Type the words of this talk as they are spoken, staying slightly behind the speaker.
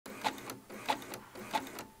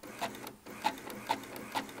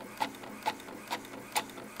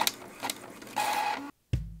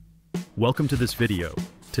Welcome to this video.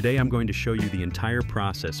 Today I'm going to show you the entire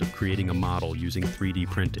process of creating a model using 3D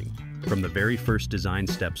printing, from the very first design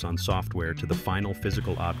steps on software to the final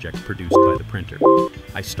physical object produced by the printer.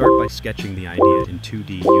 I start by sketching the idea in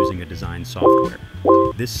 2D using a design software.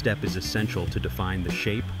 This step is essential to define the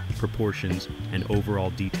shape, proportions, and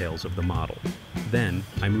overall details of the model. Then,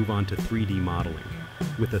 I move on to 3D modeling.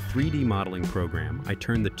 With a 3D modeling program, I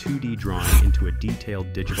turn the 2D drawing into a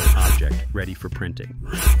detailed digital object ready for printing.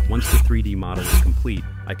 Once the 3D model is complete,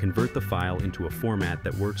 I convert the file into a format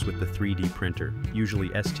that works with the 3D printer, usually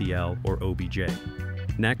STL or OBJ.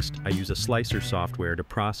 Next, I use a slicer software to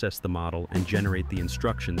process the model and generate the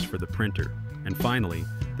instructions for the printer. And finally,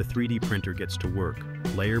 the 3D printer gets to work.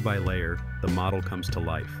 Layer by layer, the model comes to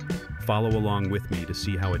life. Follow along with me to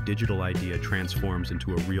see how a digital idea transforms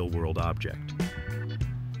into a real-world object.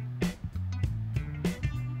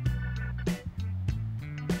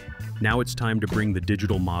 Now it's time to bring the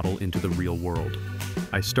digital model into the real world.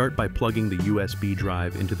 I start by plugging the USB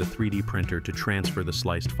drive into the 3D printer to transfer the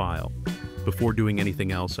sliced file. Before doing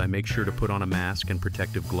anything else, I make sure to put on a mask and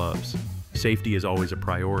protective gloves. Safety is always a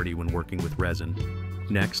priority when working with resin.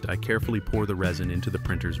 Next, I carefully pour the resin into the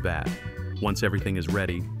printer's vat. Once everything is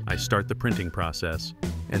ready, I start the printing process,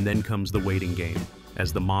 and then comes the waiting game,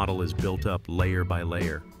 as the model is built up layer by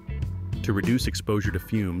layer. To reduce exposure to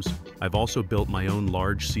fumes, I've also built my own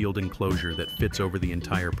large sealed enclosure that fits over the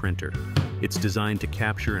entire printer. It's designed to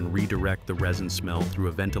capture and redirect the resin smell through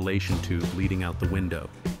a ventilation tube leading out the window.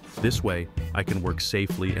 This way, I can work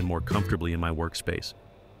safely and more comfortably in my workspace.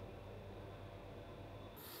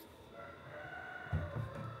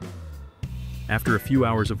 After a few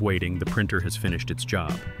hours of waiting, the printer has finished its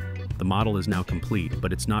job. The model is now complete,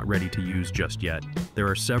 but it's not ready to use just yet. There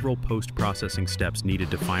are several post-processing steps needed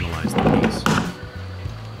to finalize the piece.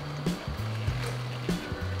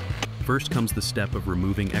 First comes the step of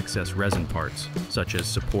removing excess resin parts, such as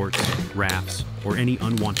supports, rafts, or any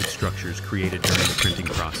unwanted structures created during the printing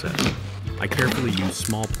process. I carefully use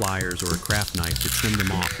small pliers or a craft knife to trim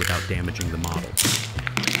them off without damaging the model.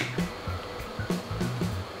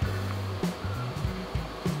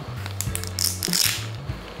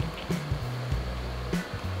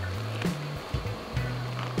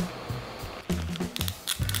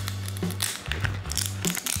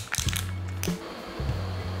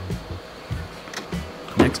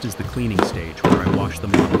 Next is the cleaning stage, where I wash the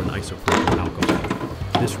model in isopropyl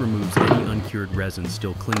alcohol. This removes any uncured resin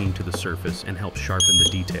still clinging to the surface and helps sharpen the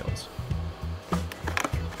details.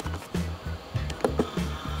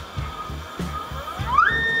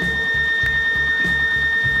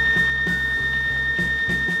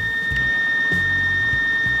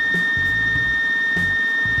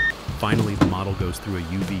 Finally, the model goes through a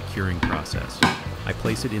UV curing process. I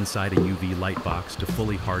place it inside a UV light box to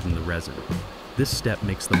fully harden the resin. This step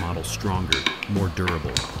makes the model stronger, more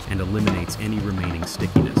durable, and eliminates any remaining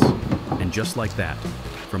stickiness. And just like that,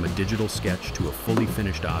 from a digital sketch to a fully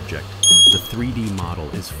finished object, the 3D model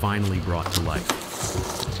is finally brought to life.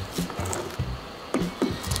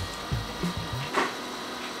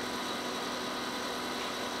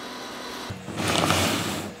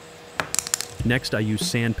 Next, I use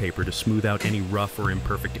sandpaper to smooth out any rough or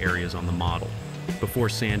imperfect areas on the model. Before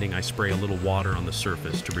sanding, I spray a little water on the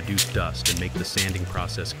surface to reduce dust and make the sanding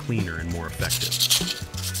process cleaner and more effective.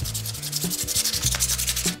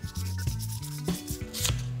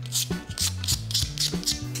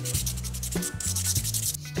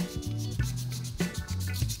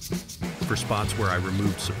 For spots where I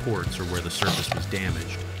removed supports or where the surface was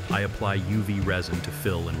damaged, I apply UV resin to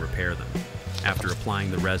fill and repair them. After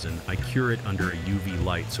applying the resin, I cure it under a UV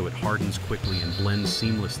light so it hardens quickly and blends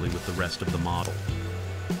seamlessly with the rest of the model.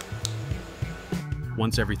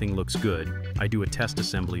 Once everything looks good, I do a test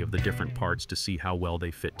assembly of the different parts to see how well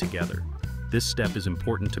they fit together. This step is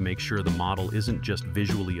important to make sure the model isn't just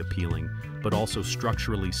visually appealing, but also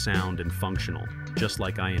structurally sound and functional, just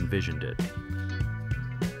like I envisioned it.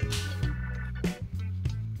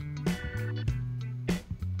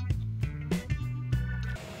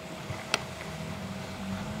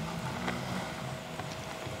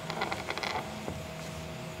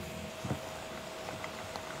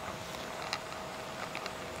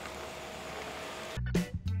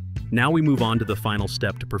 Now we move on to the final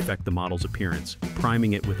step to perfect the model's appearance,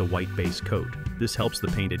 priming it with a white base coat. This helps the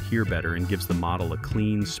paint adhere better and gives the model a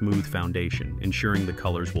clean, smooth foundation, ensuring the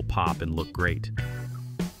colors will pop and look great.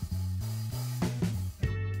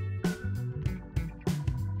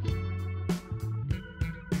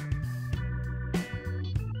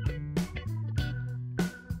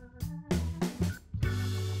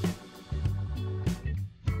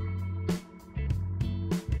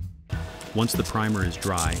 Once the primer is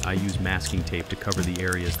dry, I use masking tape to cover the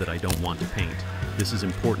areas that I don't want to paint. This is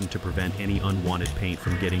important to prevent any unwanted paint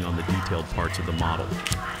from getting on the detailed parts of the model.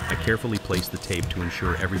 I carefully place the tape to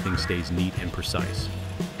ensure everything stays neat and precise.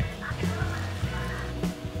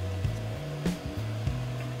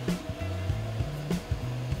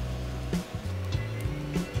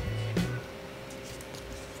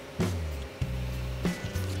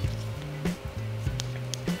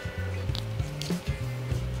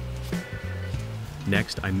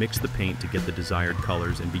 Next, I mix the paint to get the desired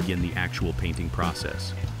colors and begin the actual painting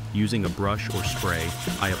process. Using a brush or spray,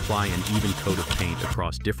 I apply an even coat of paint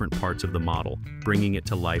across different parts of the model, bringing it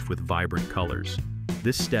to life with vibrant colors.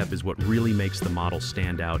 This step is what really makes the model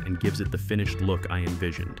stand out and gives it the finished look I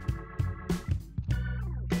envisioned.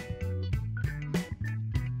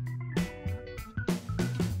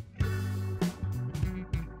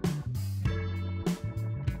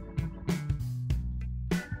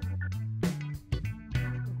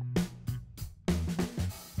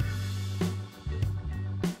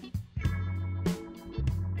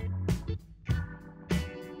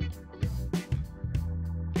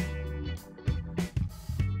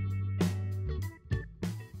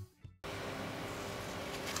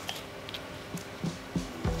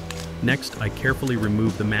 Next, I carefully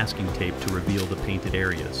remove the masking tape to reveal the painted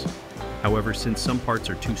areas. However, since some parts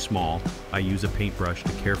are too small, I use a paintbrush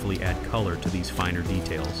to carefully add color to these finer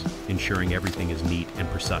details, ensuring everything is neat and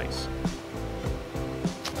precise.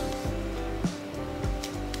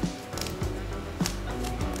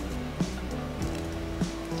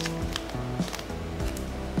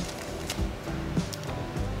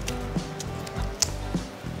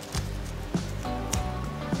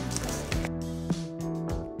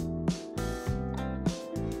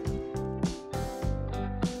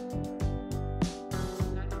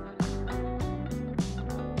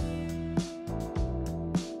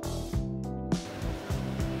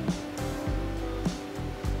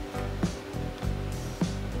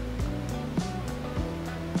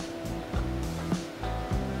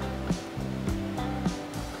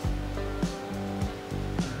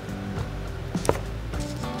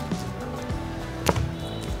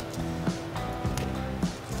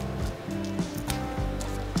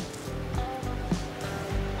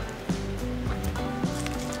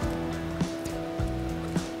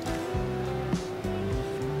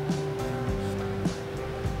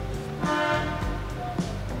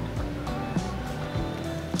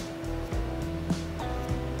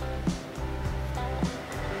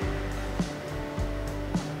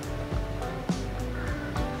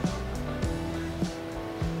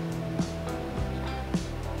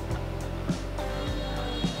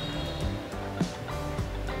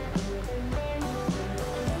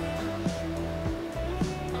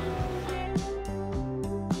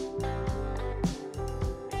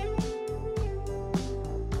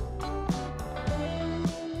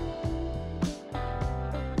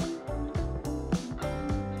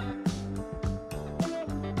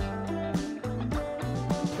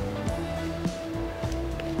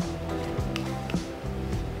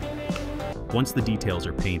 Once the details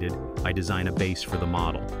are painted, I design a base for the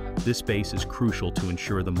model. This base is crucial to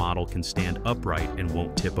ensure the model can stand upright and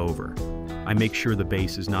won't tip over. I make sure the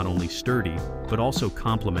base is not only sturdy, but also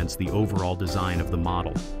complements the overall design of the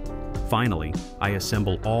model. Finally, I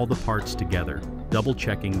assemble all the parts together,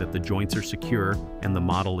 double-checking that the joints are secure and the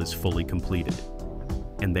model is fully completed.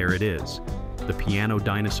 And there it is. The piano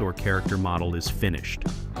dinosaur character model is finished.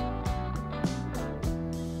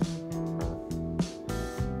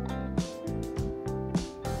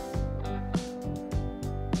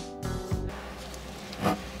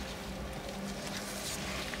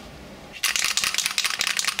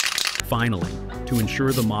 Finally, to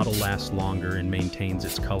ensure the model lasts longer and maintains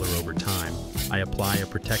its color over time, I apply a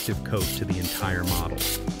protective coat to the entire model.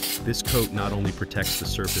 This coat not only protects the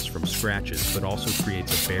surface from scratches, but also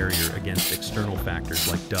creates a barrier against external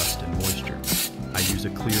factors like dust and moisture. I use a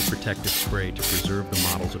clear protective spray to preserve the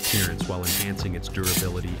model's appearance while enhancing its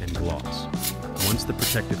durability and gloss. Once the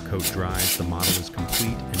protective coat dries, the model is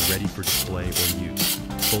complete and ready for display or use,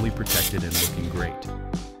 fully protected and looking great.